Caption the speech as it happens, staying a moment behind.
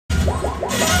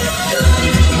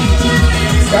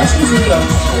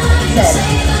said,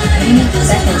 unique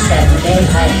second set May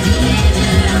height.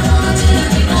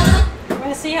 We're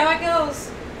gonna see how it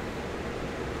goes.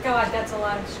 God, that's a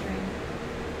lot of string.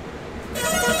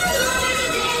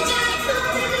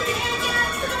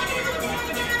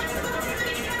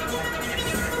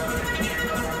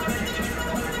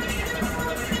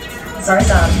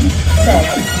 Zarzan said,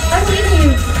 I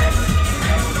believe you.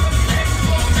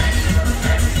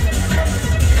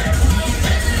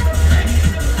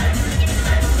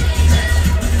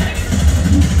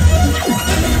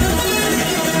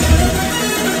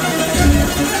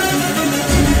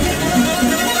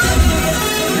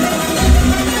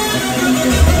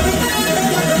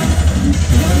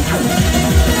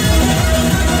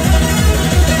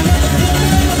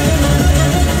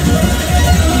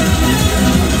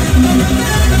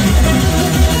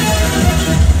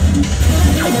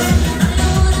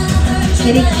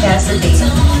 Kitty Cassidy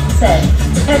said,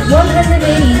 at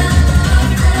 180.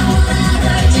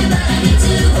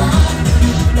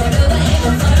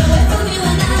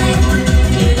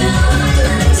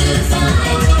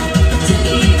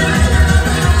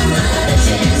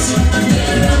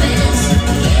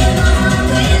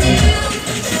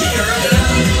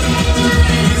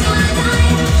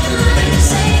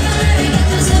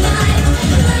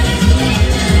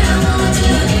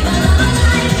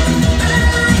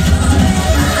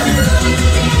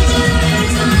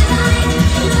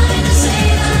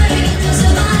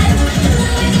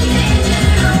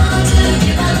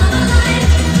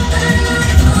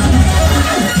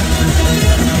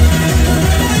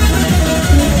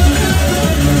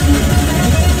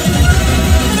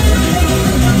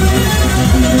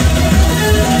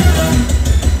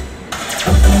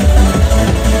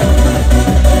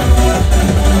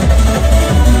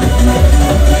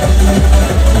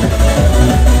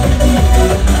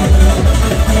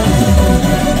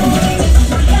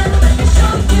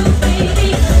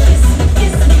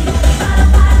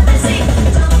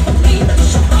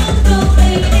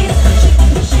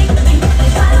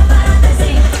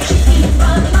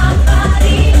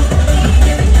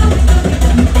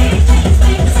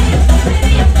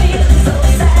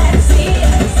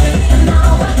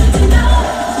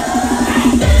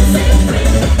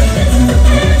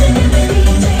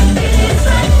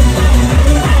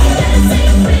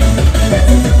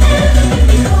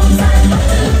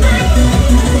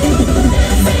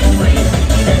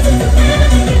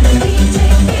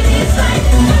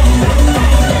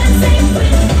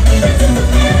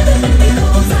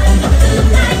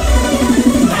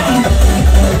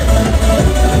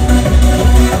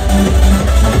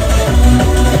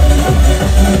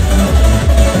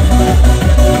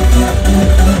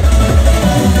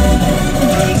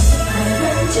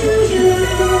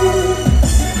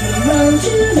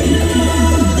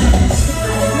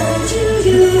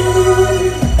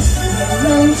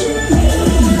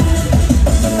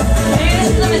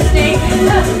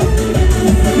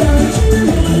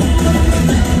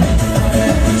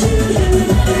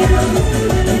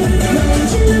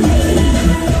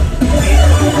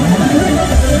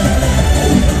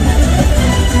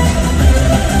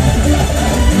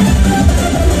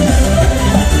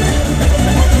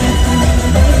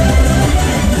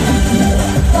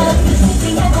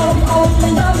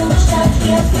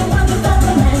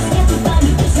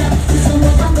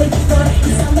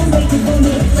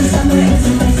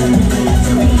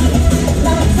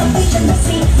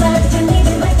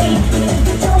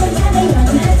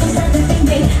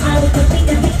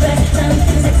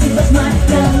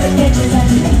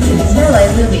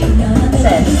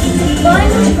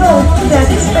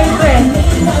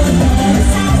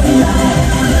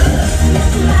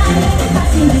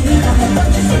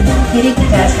 Kitty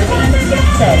Catastrophe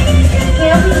said,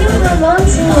 can't be doing a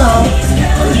long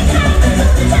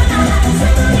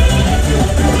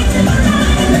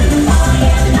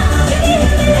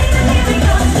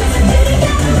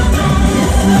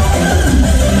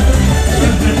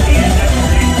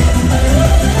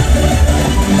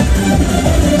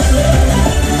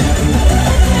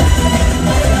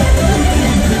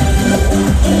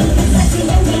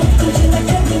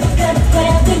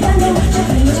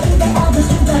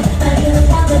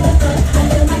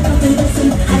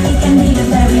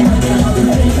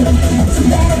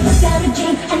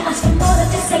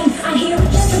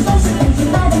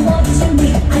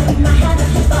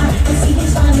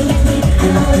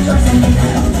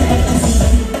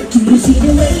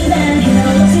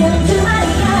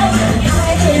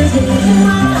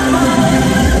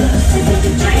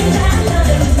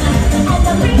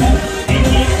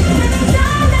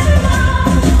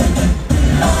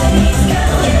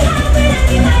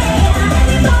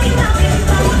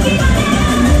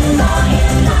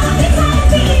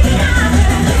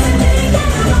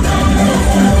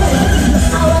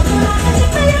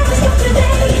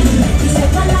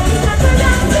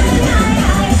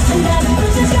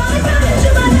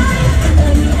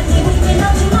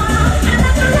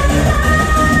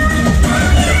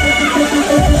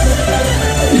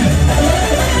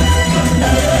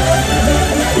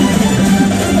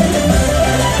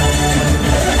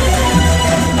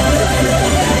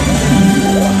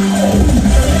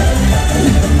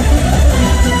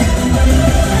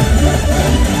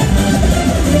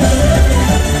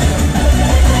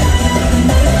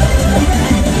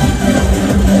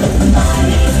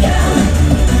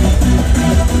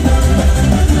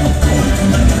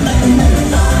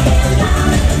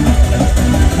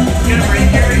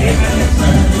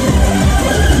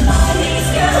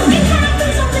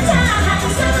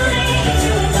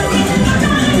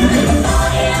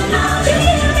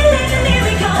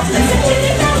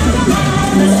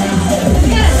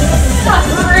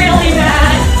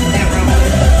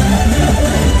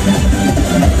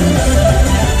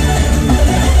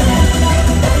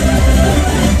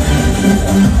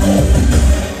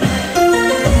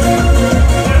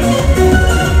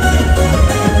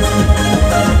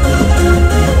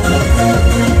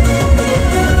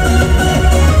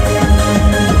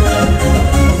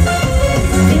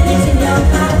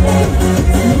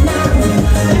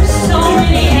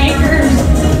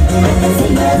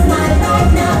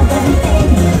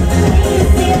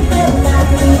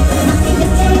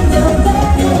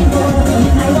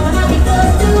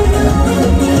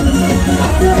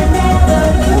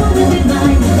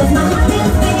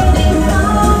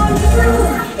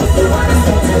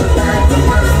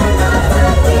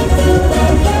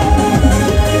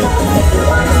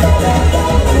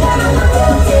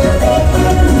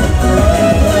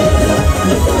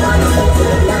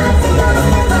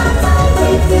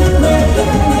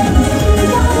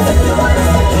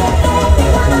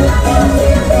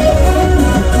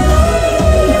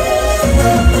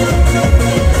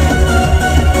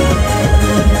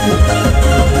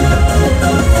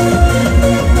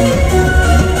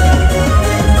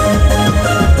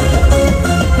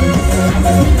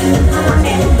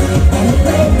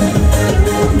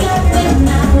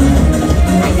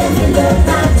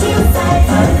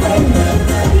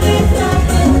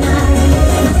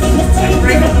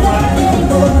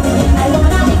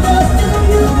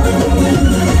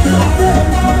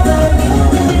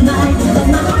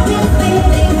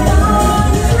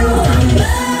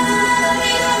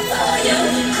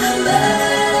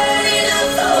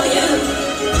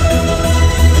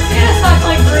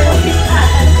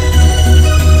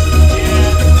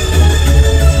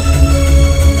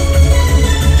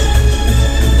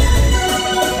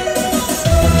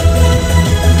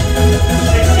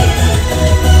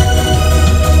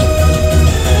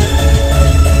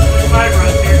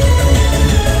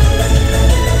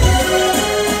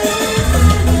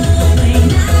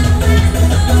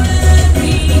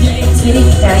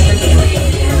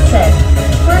Set.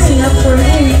 Turning up for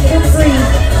you for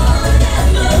free.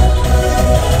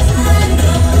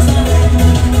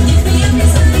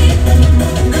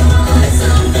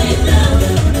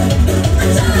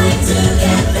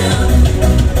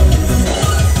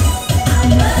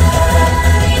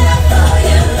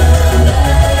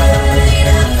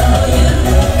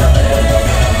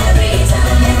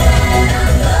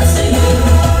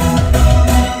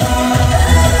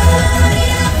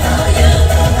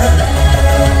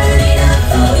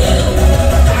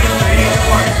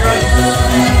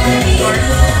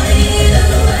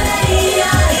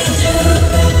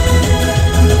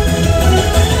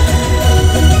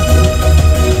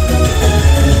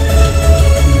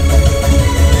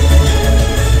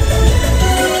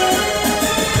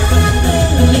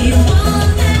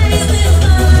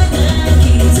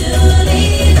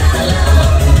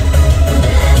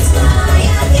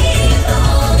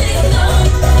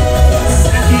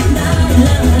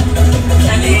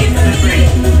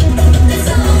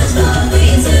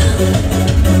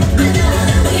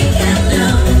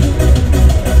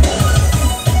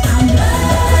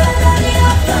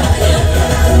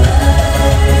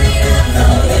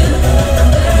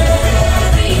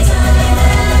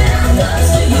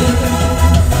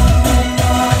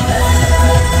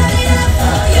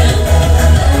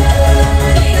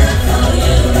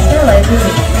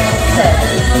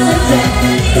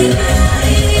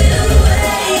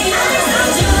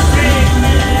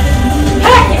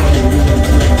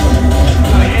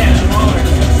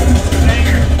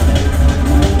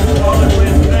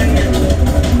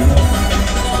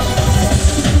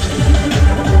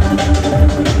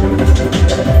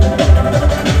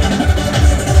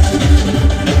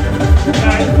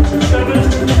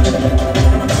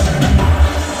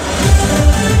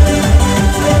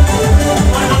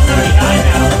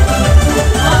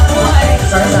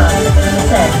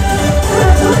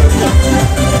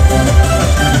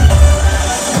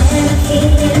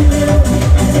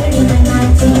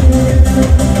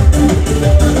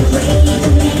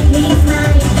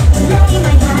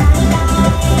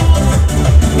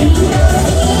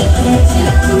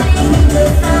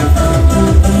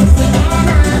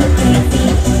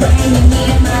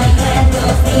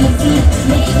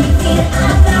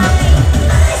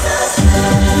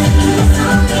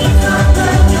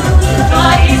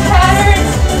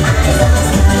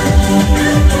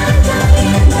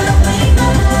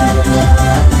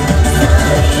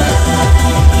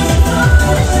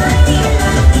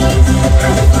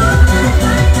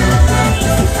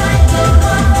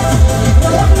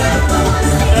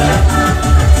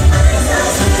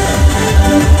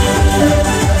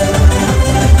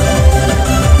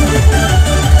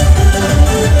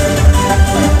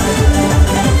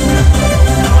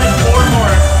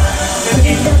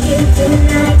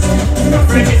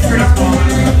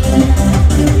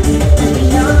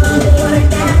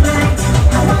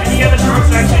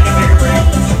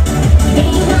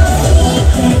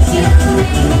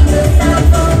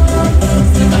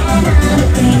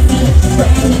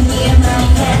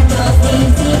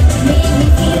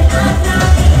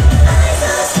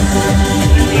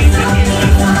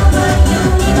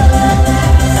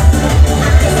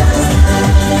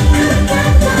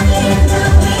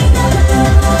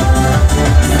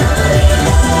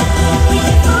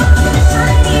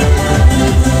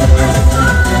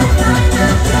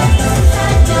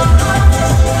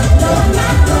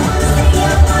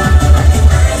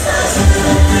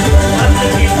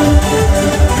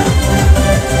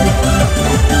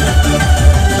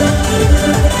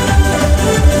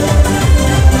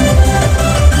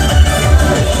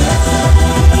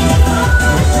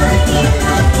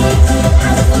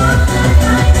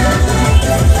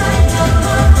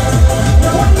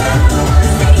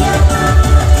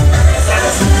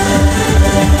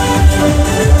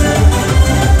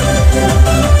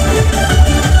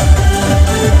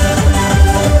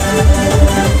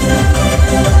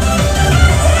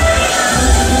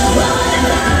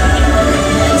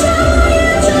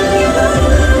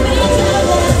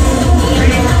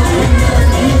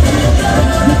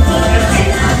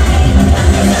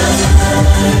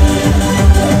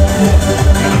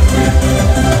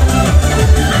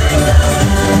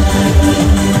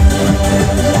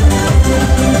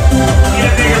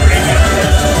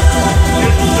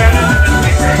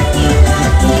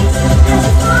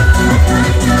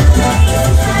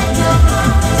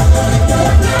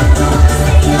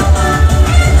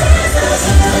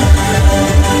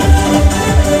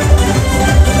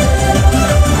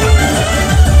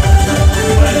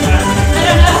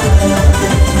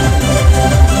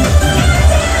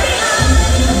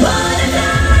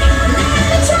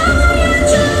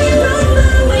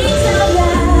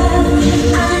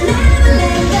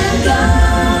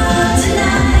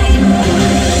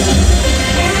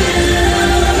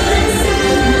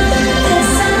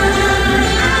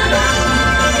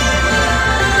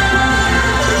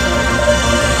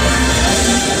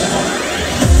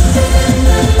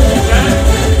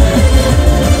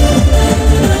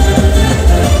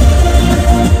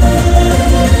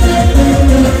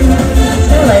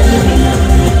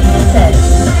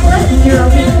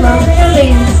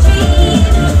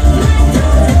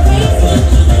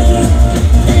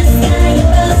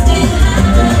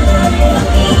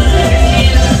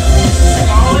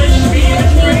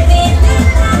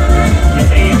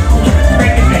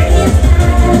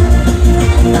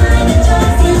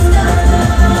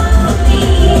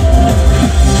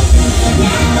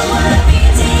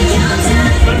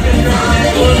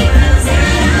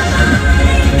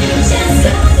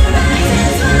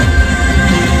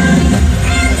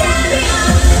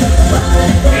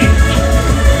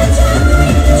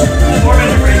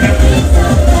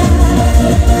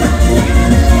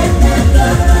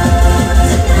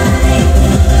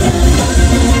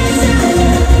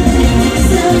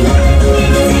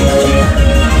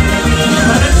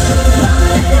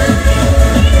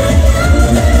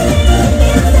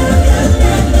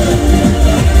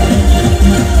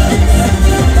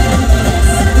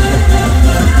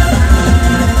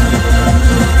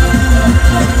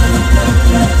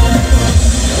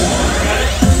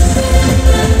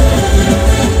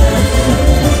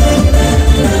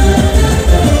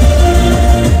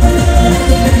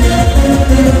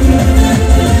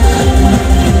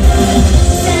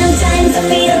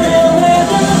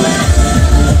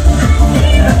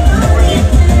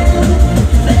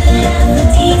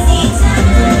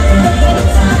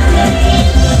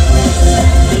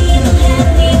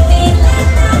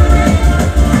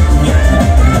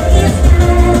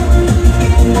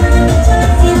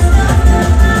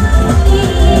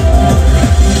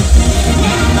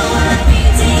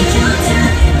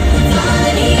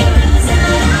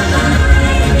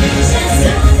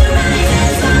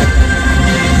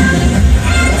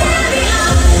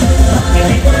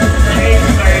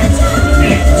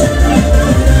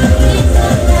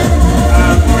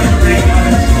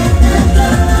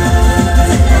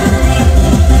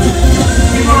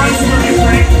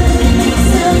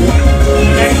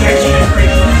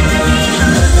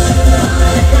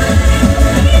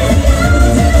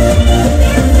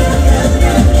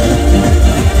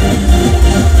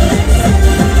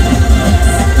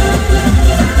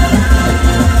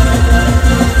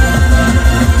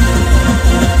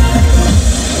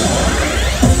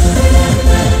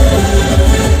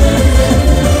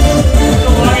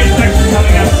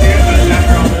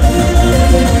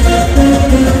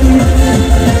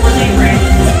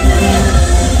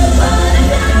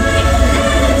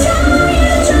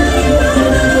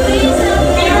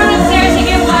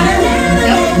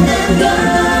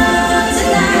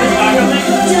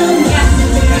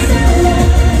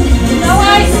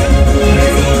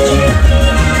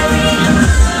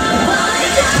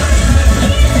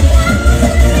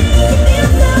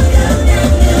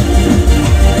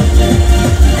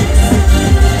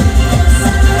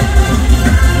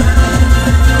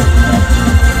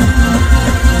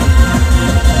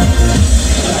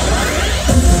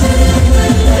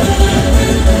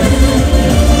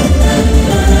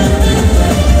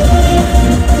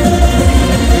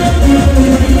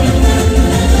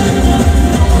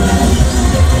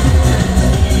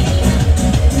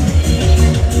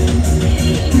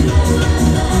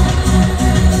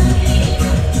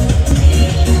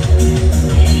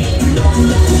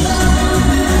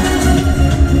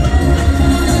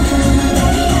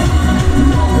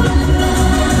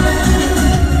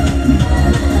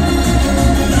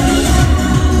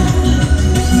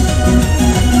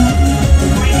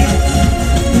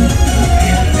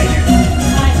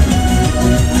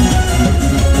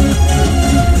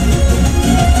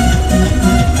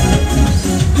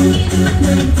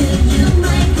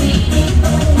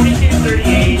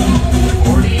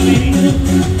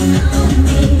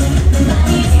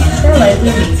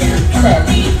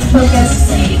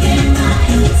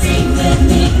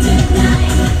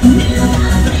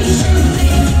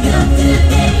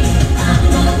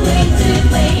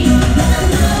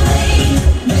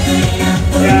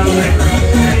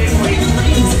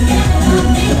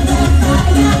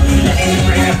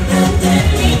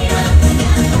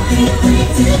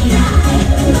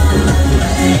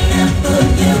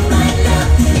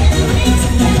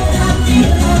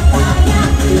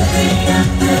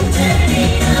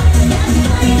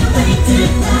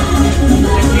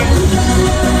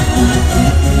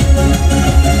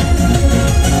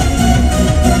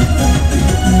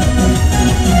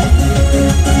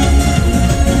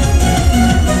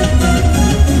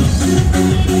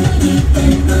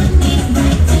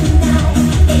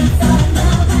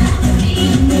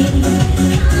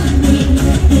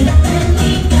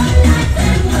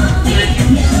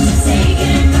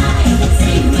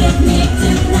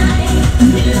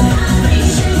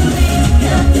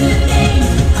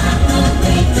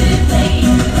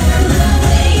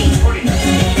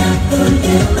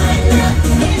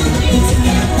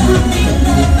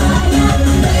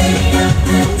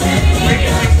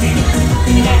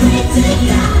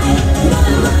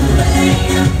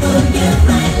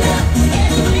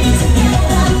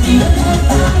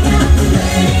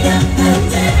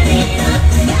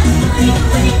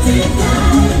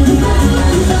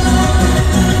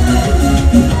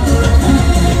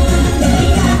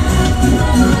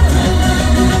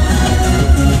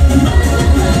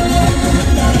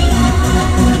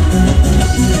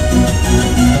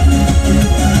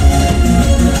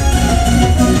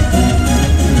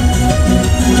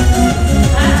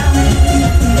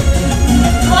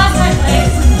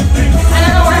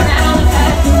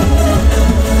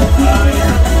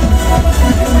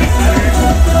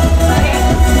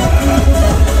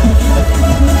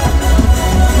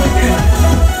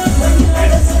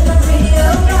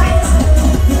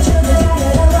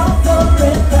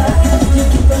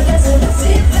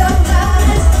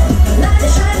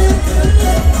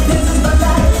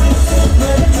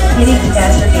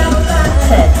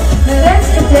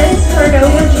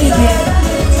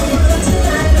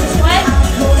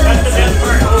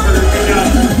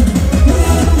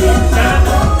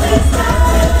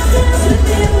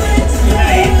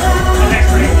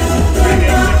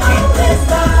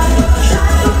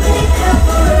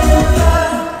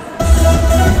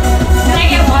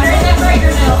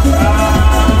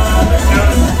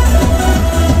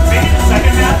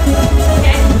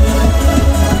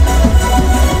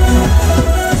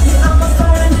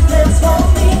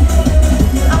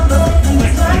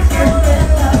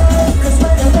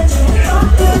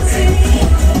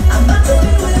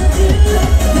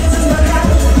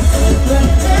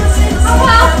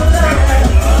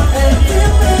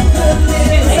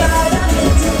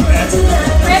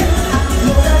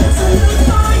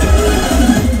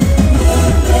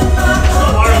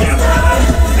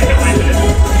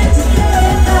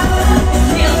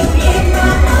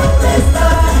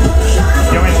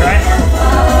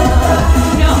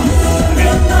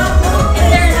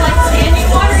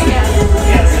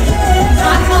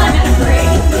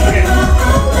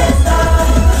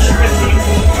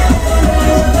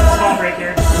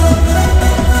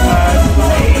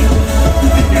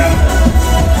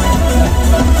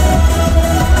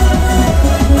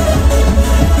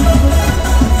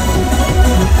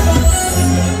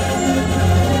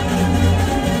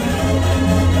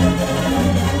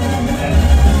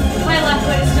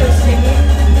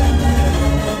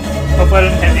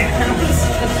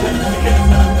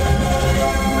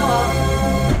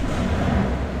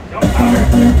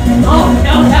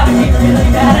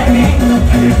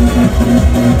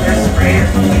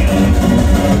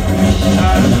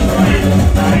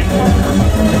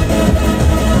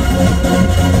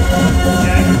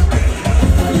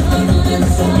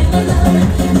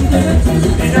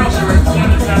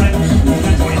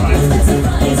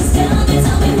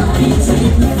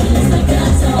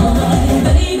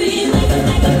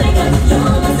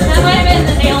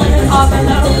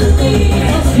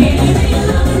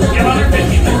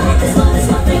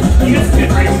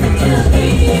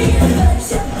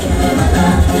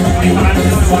 No,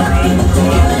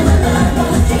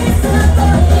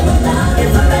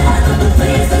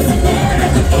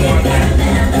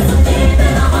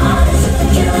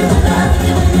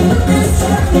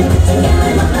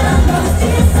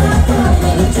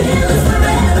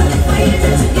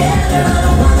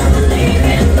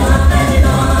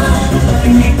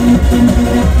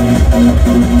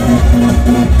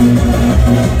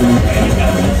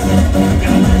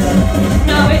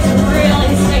 it's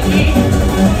really sticky.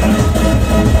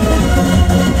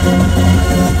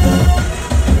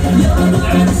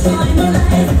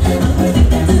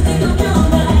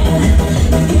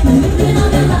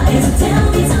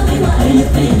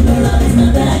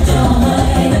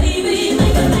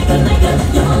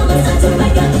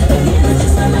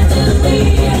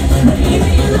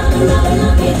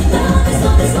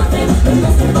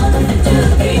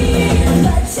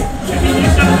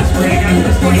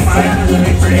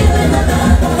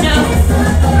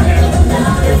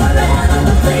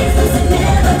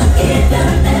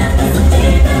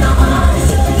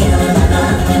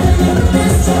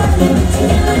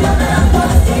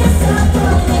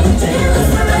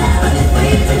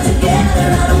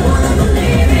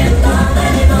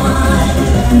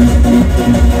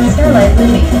 Starlight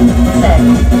Louie said,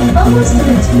 almost to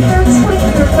the 2/3 point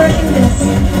of recording this.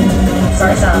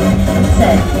 Sarzam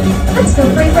said, let's go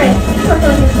break break. Work on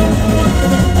it.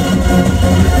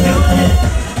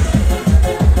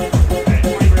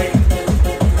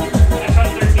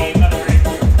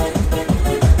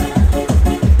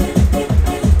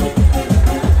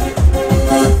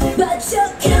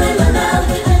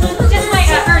 Just like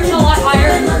that hurts a lot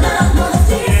higher.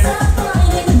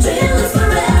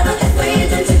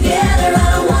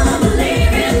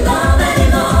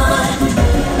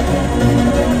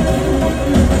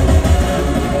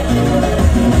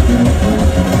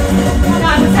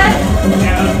 God,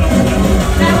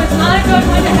 that was not a good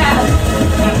one to have.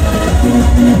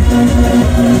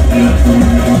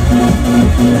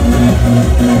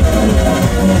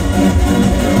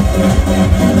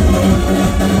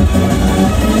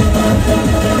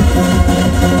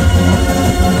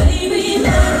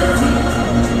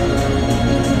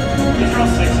 These are all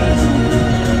sixes.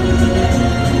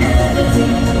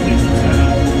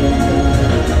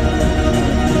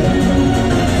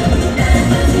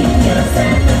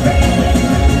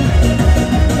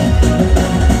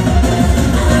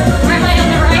 Where am I on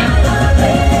the right?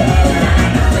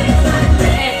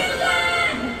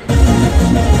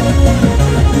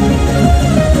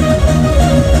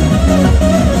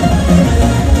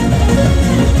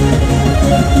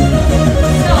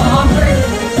 So awkward.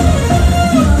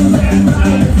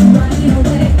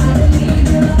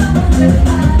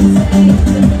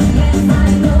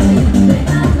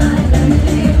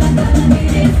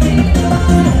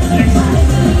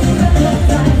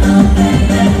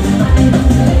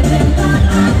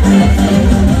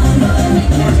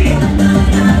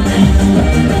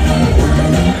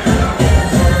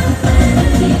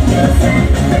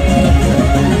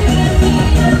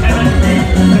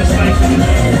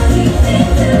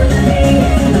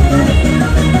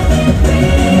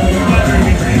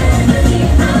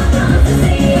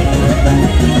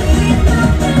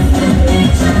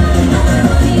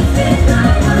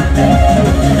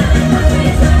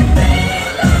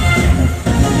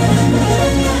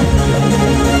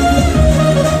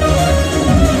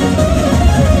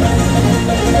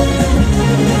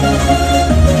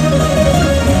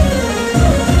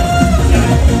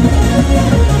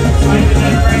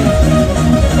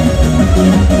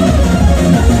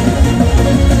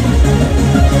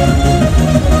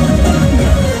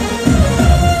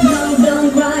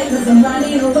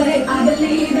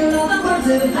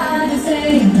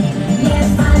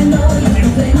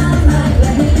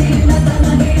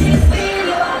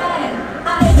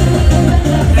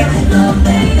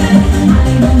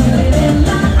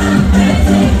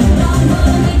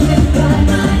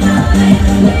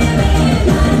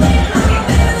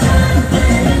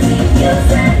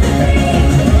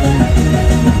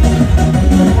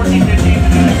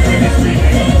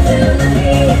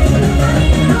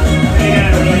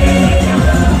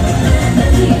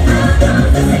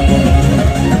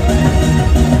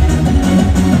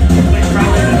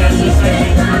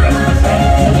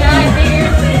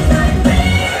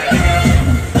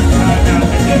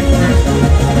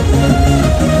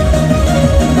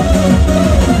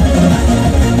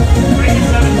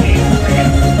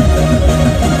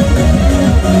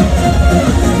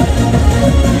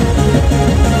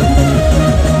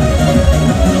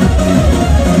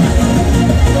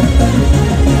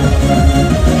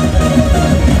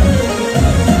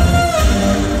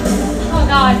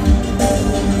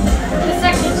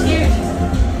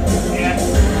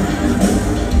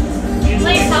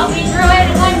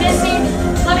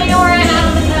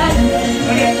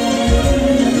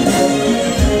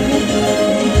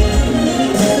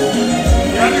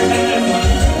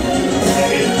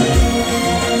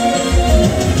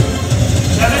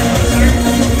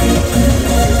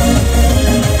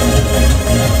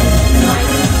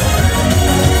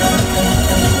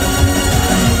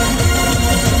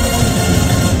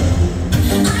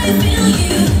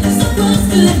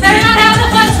 Better not have the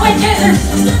fun switches or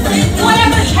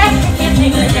whatever the heck. I can't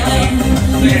think of it down there.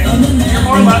 Okay. You're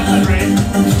more left than right.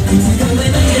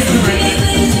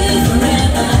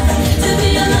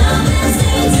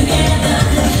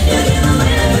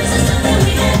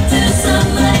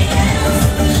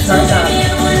 Tarzan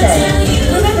said,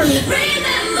 remember me.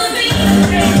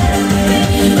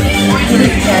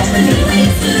 Chastity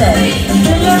said,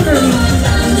 remember me.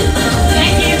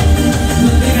 Thank you.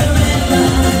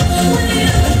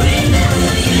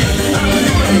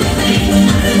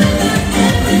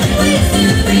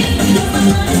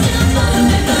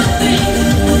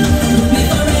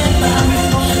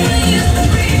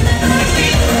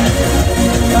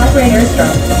 Operators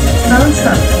from Pound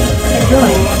Stomach had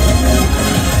joined.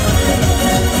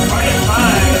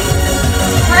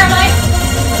 Where am I?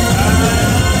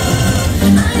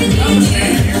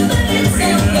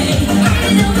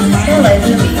 Starlight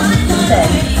Ruby said,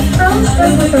 Pound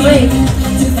struck with a rake.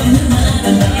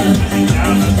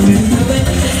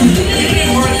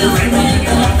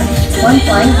 One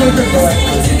flying paper boy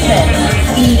said,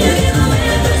 easy.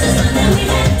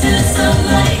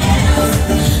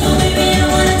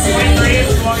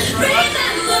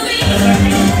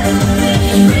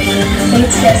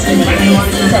 Fate's Destiny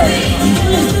said,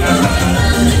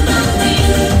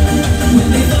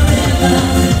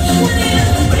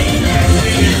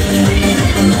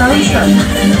 Pound Stomach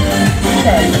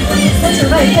said, that's your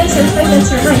right, that's your right, that's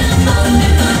your right.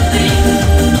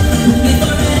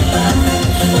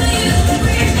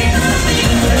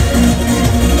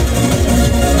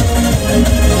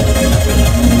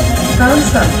 Pound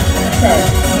Stomach said,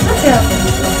 let's go.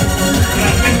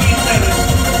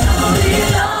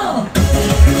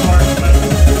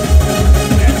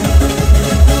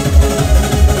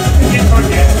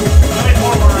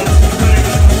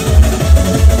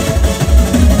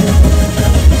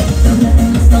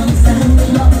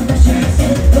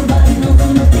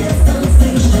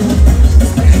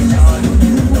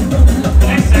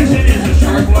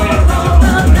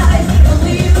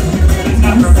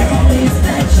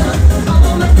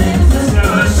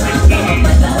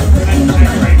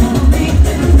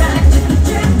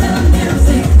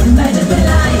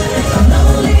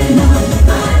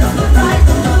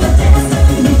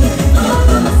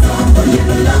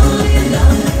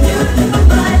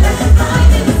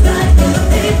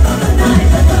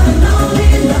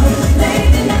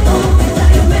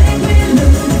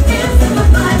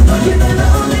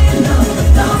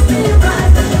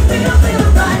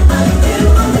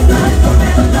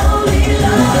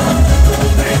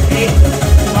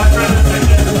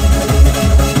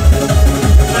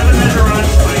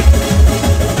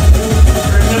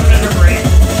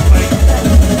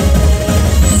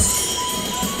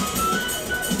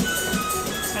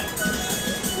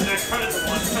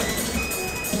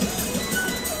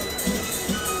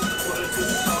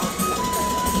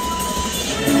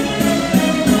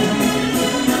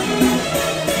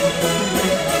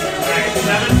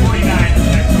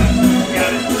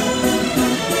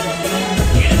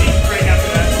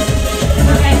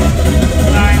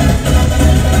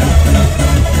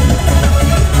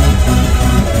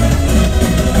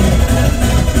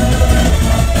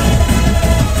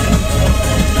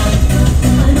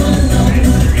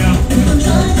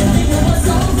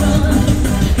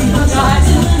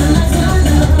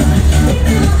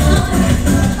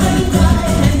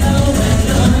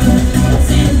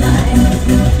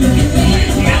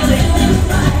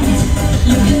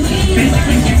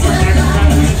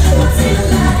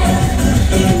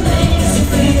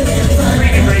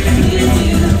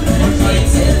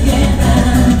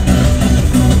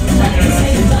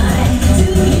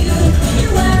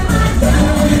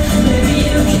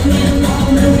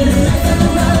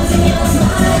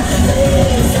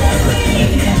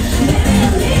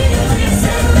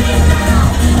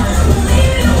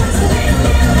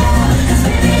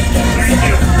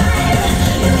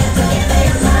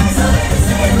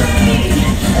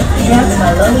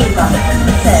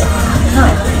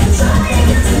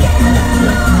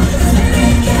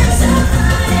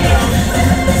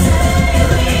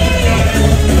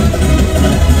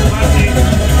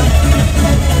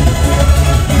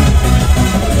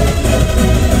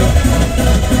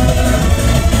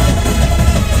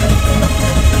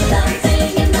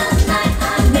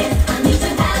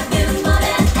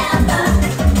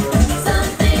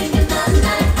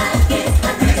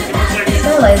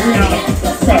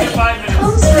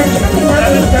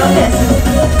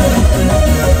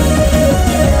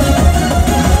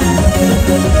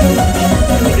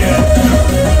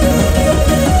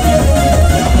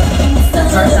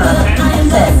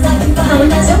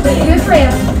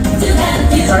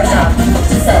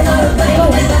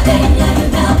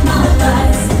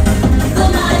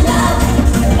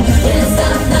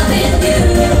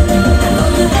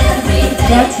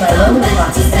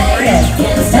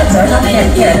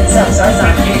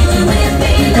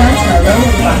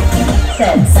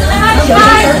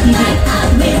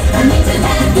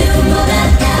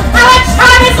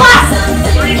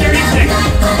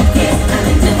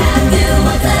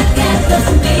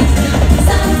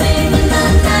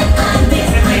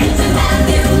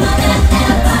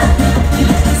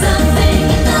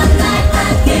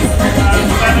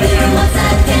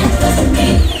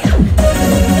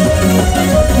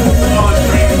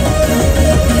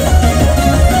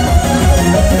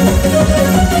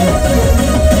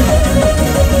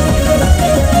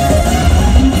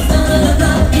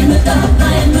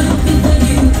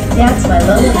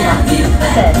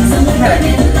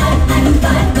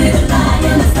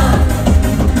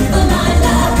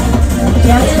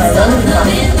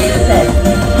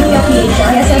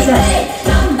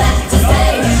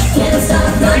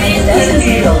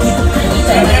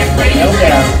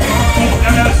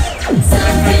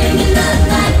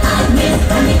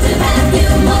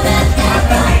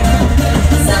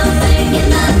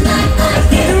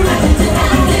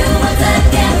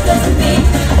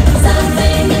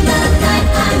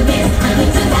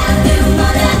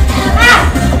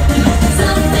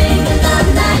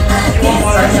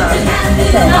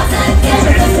 said, "That's a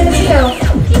few minutes ago.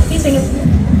 Keep using it."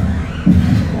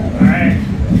 Alright,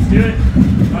 let's do it.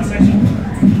 Last section.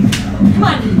 Come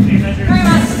on. D measure. Very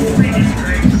much. 3 decent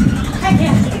breaks. Heck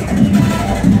yeah.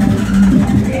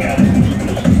 You got it.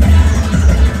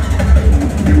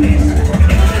 Your piece.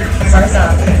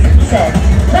 Sarzan said,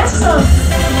 "Last song."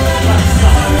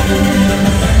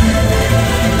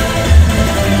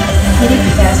 Kitty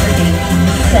Catastrophe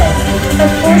said,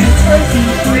 "Of course it's Rosie."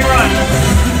 Rerun.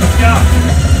 Let's go.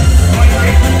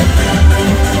 23.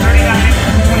 39.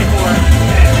 24.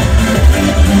 10.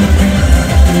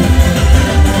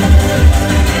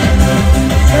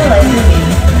 Starlight Ruby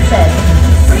said,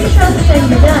 "Pretty sure the thing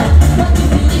you're done."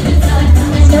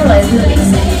 Starlight Ruby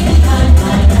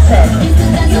said,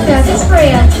 "You got this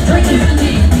brand. 3.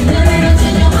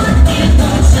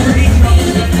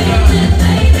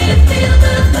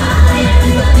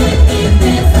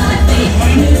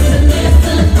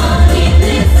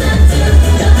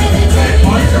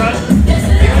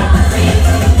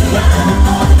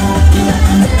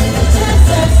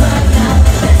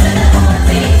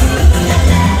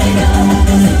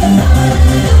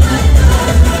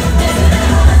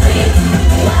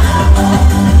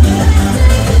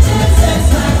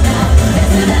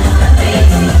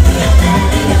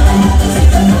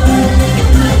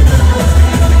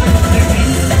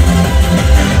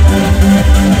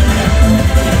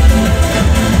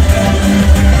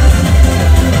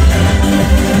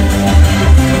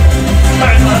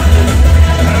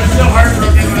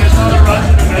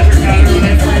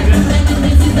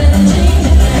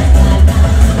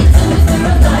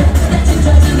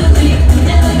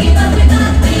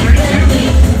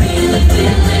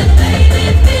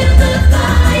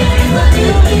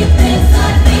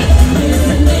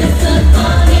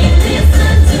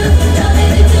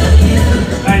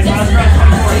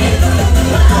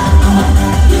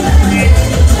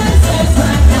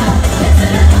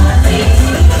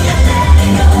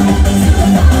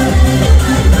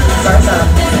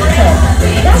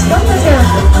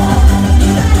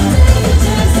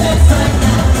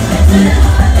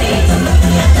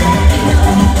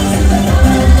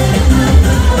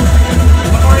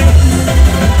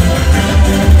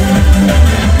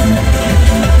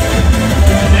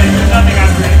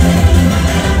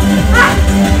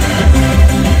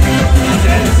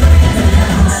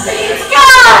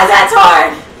 That's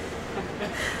hard!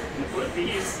 What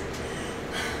beast?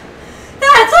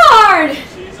 That's hard!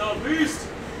 She's a beast.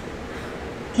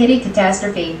 Kitty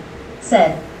Catastrophe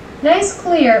said, "Nice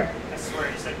clear." I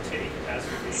swear you said titty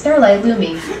catastrophe. Starlight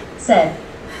Lumi said,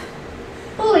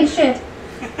 "Holy shit."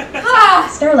 Ah!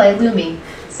 Starlight Lumi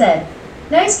said,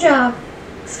 "Nice job."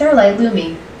 Starlight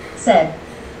Lumi said,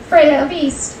 "Freya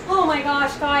Beast." Oh my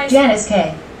gosh, guys. Janice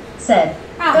K said,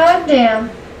 Ouch. "God damn."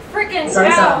 Freaking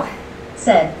Zarzan wow.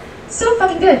 said, "So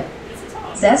fucking good."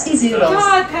 Zesty Zoodles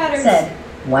God patterns. said,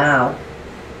 "Wow."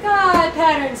 God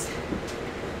patterns.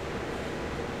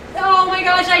 Oh my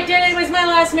gosh, I did it. It was my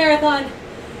last marathon.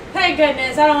 Thank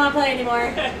goodness. I don't want to play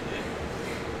anymore.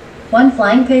 One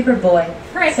Flying Paper Boy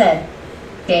Frick. said,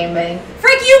 "Gaming."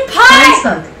 Frick you, One pie!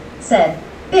 Skunk said,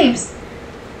 "Babes."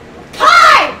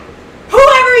 Pie!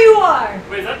 Whoever you are!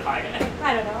 Wait, is that pie guy?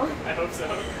 I don't know. I hope so.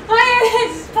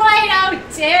 It's Play-Doh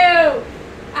too!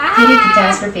 Ah! Kitty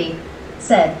Catastrophe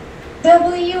said,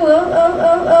 "WOOOOW."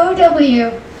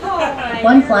 Oh my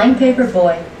One God. Flying Paper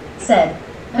Boy said,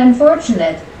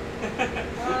 "Unfortunate."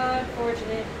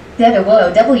 Unfortunate.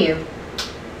 W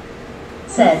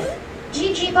said,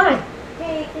 "GG bye."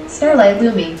 Hey, Starlight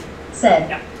Lumi said,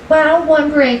 Yeah. "Wow, one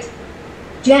great."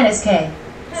 Janice K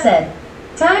said,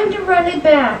 "Time to run it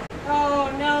back."